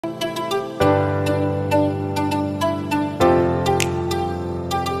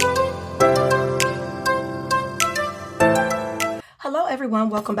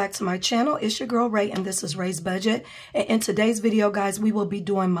everyone, welcome back to my channel. It's your girl Ray and this is Ray's Budget. And in today's video, guys, we will be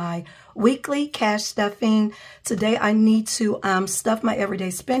doing my weekly cash stuffing. Today I need to stuff my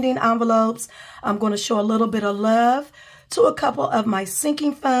everyday spending envelopes. I'm going to show a little bit of love to a couple of my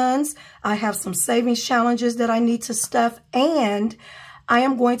sinking funds. I have some savings challenges that I need to stuff, and I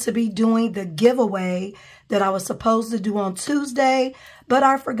am going to be doing the giveaway that I was supposed to do on Tuesday, but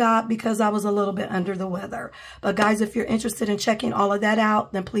I forgot because I was a little bit under the weather. But guys, if you're interested in checking all of that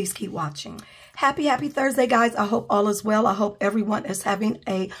out, then please keep watching. Happy Thursday, guys. I hope all is well. I hope everyone is having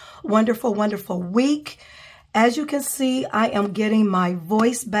a wonderful, wonderful week. As you can see, I am getting my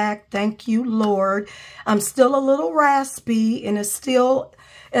voice back. Thank you, Lord. I'm still a little raspy, and it still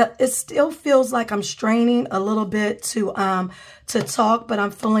feels like I'm straining a little bit to talk, but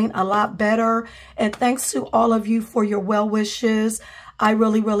I'm feeling a lot better. And thanks to all of you for your well wishes. I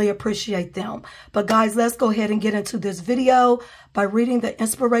really, really appreciate them. But guys, let's go ahead and get into this video by reading the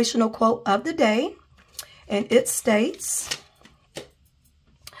inspirational quote of the day. And it states,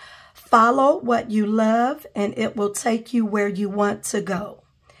 "Follow what you love and it will take you where you want to go."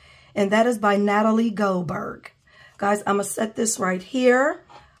 And that is by Natalie Goldberg. Guys, I'm going to set this right here.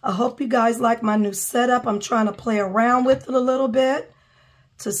 I hope you guys like my new setup. I'm trying to play around with it a little bit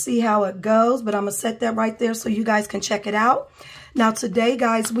to see how it goes, but I'm going to set that right there so you guys can check it out. Now today,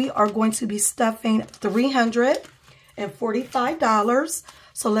 guys, we are going to be stuffing $345.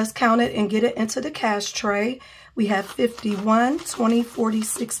 So let's count it and get it into the cash tray. We have 51, 20, 40,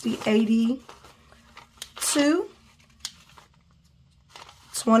 60, 80, 2,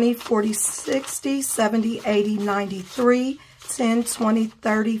 20, 40, 60, 70, 80, 93, 10, 20,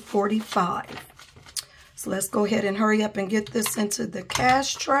 30, 45. So let's go ahead and hurry up and get this into the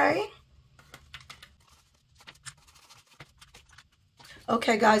cash tray.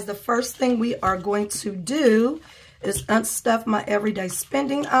 Okay, guys, the first thing we are going to do is unstuff my everyday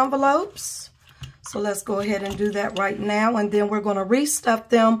spending envelopes. So let's go ahead and do that right now, and then we're going to restuff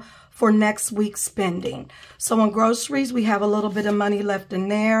them for next week's spending. So on groceries, we have a little bit of money left in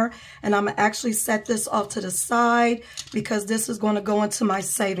there, and I'm going to actually set this off to the side because this is going to go into my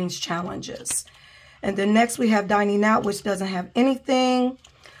savings challenges. And then next we have dining out, which doesn't have anything.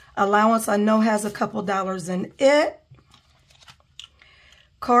 Allowance, I know, has a couple dollars in it.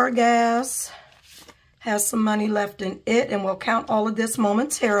 Car gas has some money left in it, and we'll count all of this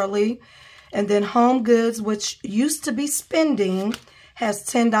momentarily. And then home goods, which used to be spending, has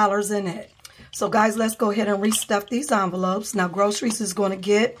 $10 in it. So guys, let's go ahead and restuff these envelopes. Now groceries is going to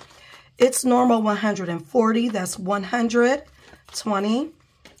get its normal 140. That's 100, 20,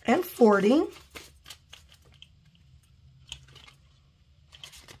 and 40.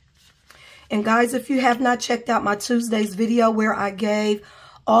 And guys, if you have not checked out my Tuesday's video where I gave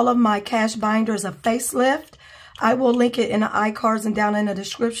all of my cash binders a facelift, I will link it in the iCards and down in the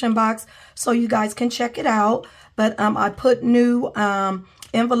description box so you guys can check it out. But I put new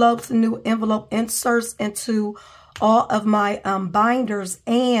envelopes and new envelope inserts into all of my binders,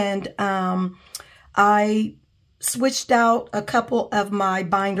 and I switched out a couple of my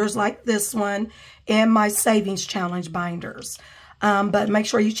binders like this one and my savings challenge binders. But make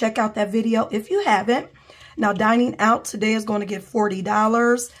sure you check out that video if you haven't. Now, dining out today is going to get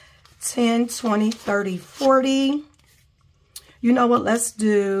 $40, 10, 20, 30, 40. You know what? Let's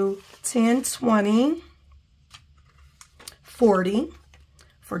do 10, 20, 40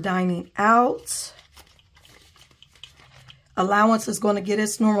 for dining out. Allowance is going to get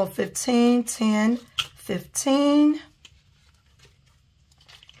its normal 15, 10, 15.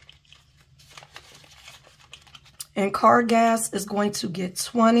 And car gas is going to get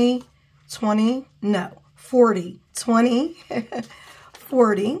 20, 20, no, 40, 20,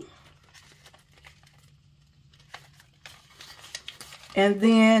 40. And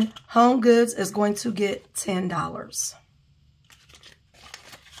then home goods is going to get $10.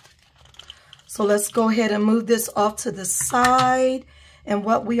 So let's go ahead and move this off to the side. And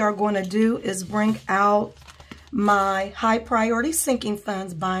what we are going to do is bring out my high priority sinking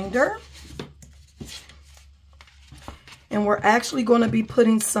funds binder. And we're actually going to be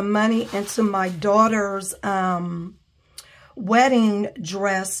putting some money into my daughter's wedding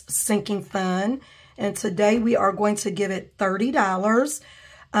dress sinking fund. And today we are going to give it $30.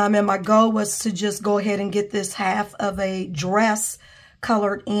 And my goal was to just go ahead and get this half of a dress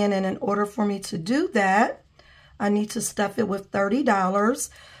colored in. And in order for me to do that, I need to stuff it with $30.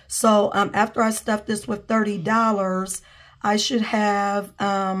 So after I stuff this with $30, I should have...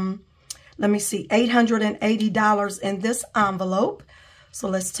 let me see, $880 in this envelope. So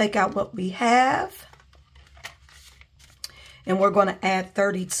let's take out what we have. And we're going to add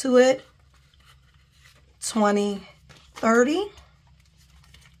 30 to it. 20, 30.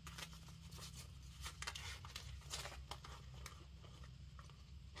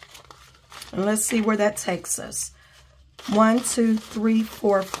 And let's see where that takes us. 1, 2, 3,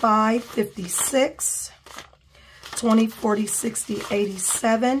 4, 5, 56. 20, 40, 60,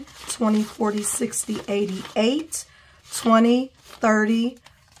 87. 20, 40, 60, 88. 20, 30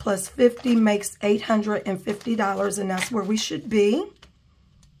 plus 50 makes $850, and that's where we should be.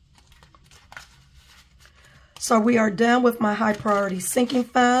 So we are done with my high priority sinking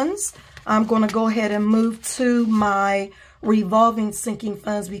funds. I'm going to go ahead and move to my revolving sinking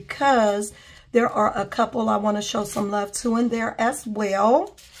funds because there are a couple I want to show some love to in there as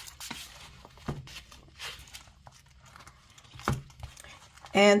well.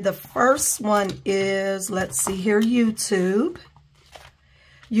 And the first one is, let's see here, YouTube.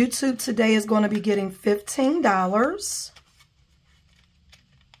 YouTube today is going to be getting $15.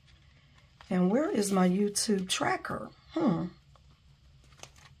 And where is my YouTube tracker? I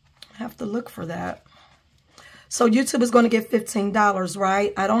have to look for that. So YouTube is going to get $15,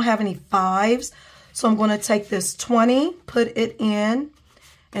 right? I don't have any 5s. So I'm going to take this 20, put it in,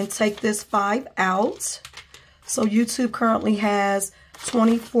 and take this 5 out. So YouTube currently has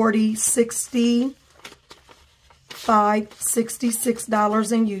 20, 40, 60, 5,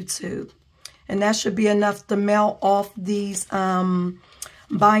 $66 in YouTube. And that should be enough to mail off these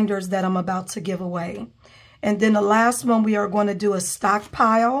binders that I'm about to give away. And then the last one, we are going to do a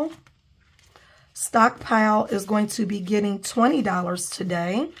stockpile. Stockpile is going to be getting $20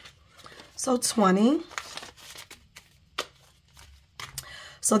 today. So 20.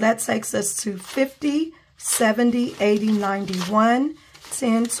 So that takes us to 50, 70, 80, 91,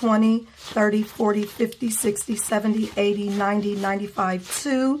 10, 20, 30, 40, 50, 60, 70, 80, 90, 95,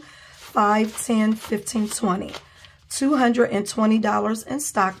 2, 5, 10, 15, 20. $220 in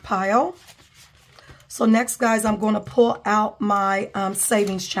stockpile. So next, guys, I'm going to pull out my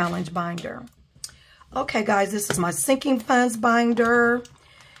savings challenge binder. Okay, guys, this is my sinking funds binder.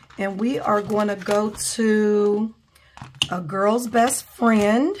 And we are going to go to a girl's best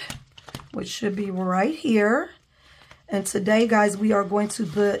friend, which should be right here. And today, guys, we are going to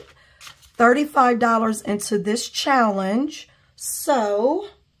put $35 into this challenge. So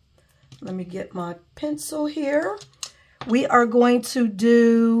let me get my pencil here. We are going to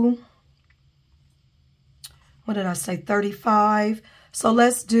do, what did I say, 35? So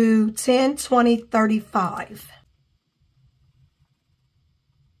let's do 10, 20, 35.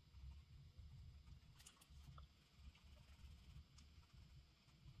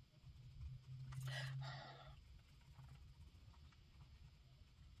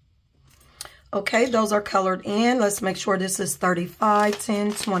 Okay, those are colored in. Let's make sure this is 35,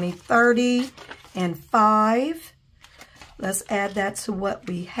 10, 20, 30, and 5. Let's add that to what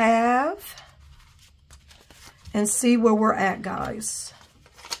we have and see where we're at, guys.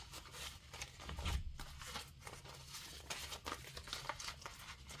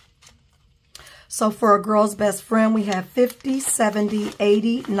 So for a girl's best friend, we have 50, 70,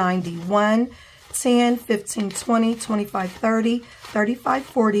 80, 91, 10, 15, 20, 25, 30, 35,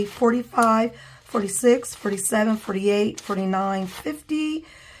 40, 45, 46, 47, 48, 49, 50,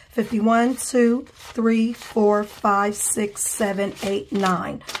 51, 2, 3, 4, 5, 6, 7, 8,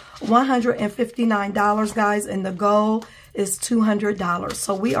 9. $159, guys, and the goal is $200.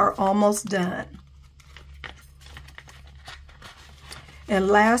 So we are almost done. And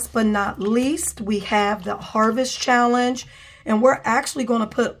last but not least, we have the Harvest Challenge. And we're actually going to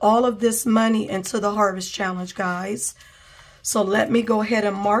put all of this money into the Harvest Challenge, guys. So let me go ahead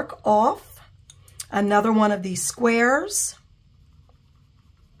and mark off another one of these squares.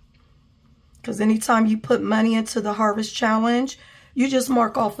 Because anytime you put money into the Harvest Challenge, you just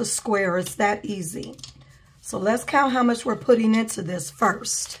mark off a square. It's that easy. So let's count how much we're putting into this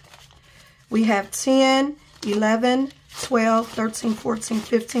first. We have 10, 11, 12, 13, 14,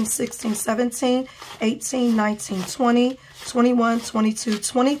 15, 16, 17, 18, 19, 20, 21, 22,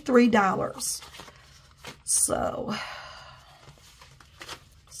 $23. So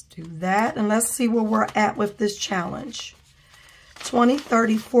let's do that. And let's see where we're at with this challenge. 20,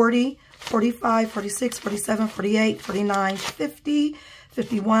 30, 40, 45, 46, 47, 48, 49, 50,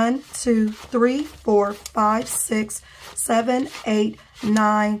 51, 2, 3, 4, 5, 6, 7, 8,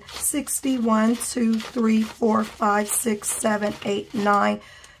 9, 61, 2, 3, 4, 5, 6, 7, 8, 9,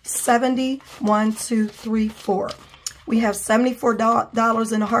 70, 1, 2, 3, 4. We have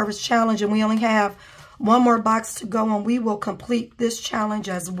 $74 in the Harvest Challenge, and we only have one more box to go, and we will complete this challenge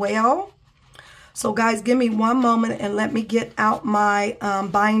as well. So, guys, give me one moment and let me get out my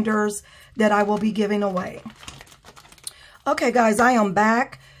binders that I will be giving away. Okay, guys, I am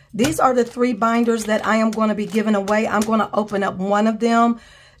back. These are the 3 binders that I am going to be giving away. I'm going to open up one of them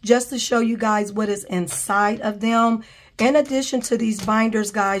just to show you guys what is inside of them. in addition to these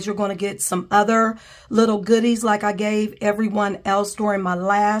binders, guys, you're going to get some other little goodies like I gave everyone else during my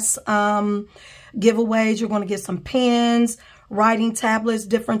last giveaways. You're going to get some pens, writing tablets,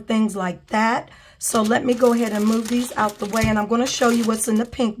 different things like that. So let me go ahead and move these out the way, and I'm going to show you what's in the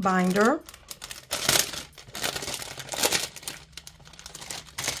pink binder.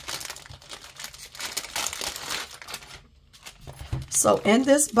 So in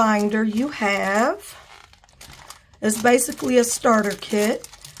this binder you have, it's basically a starter kit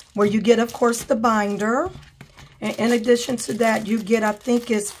where you get, of course, the binder. And in addition to that, you get, I think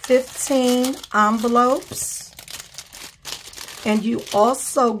it's 15 envelopes. And you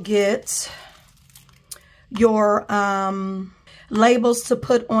also get your labels to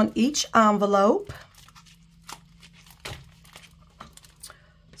put on each envelope.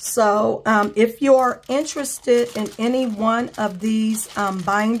 So if you're interested in any one of these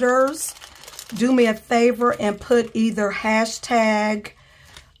binders, do me a favor and put either hashtag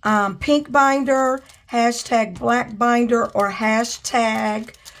pink binder, hashtag black binder, or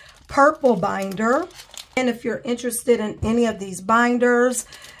hashtag purple binder. And if you're interested in any of these binders,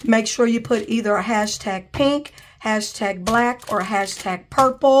 make sure you put either a hashtag pink, hashtag black, or hashtag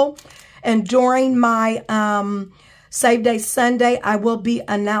purple. And during my Save Day Sunday, I will be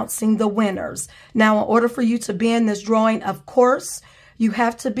announcing the winners. Now, in order for you to be in this drawing, of course, you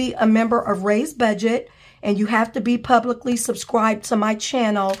have to be a member of Raye's Budget, and you have to be publicly subscribed to my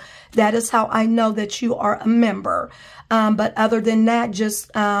channel. That is how I know that you are a member. But other than that,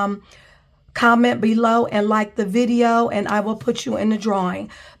 just comment below and like the video, and I will put you in the drawing.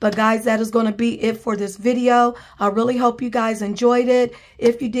 But guys, that is going to be it for this video. I really hope you guys enjoyed it.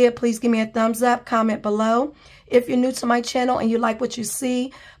 If you did, please give me a thumbs up, comment below. If you're new to my channel and you like what you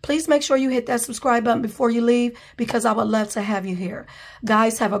see, please make sure you hit that subscribe button before you leave, because I would love to have you here.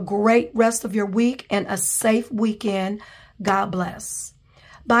 Guys, have a great rest of your week and a safe weekend. God bless.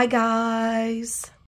 Bye, guys.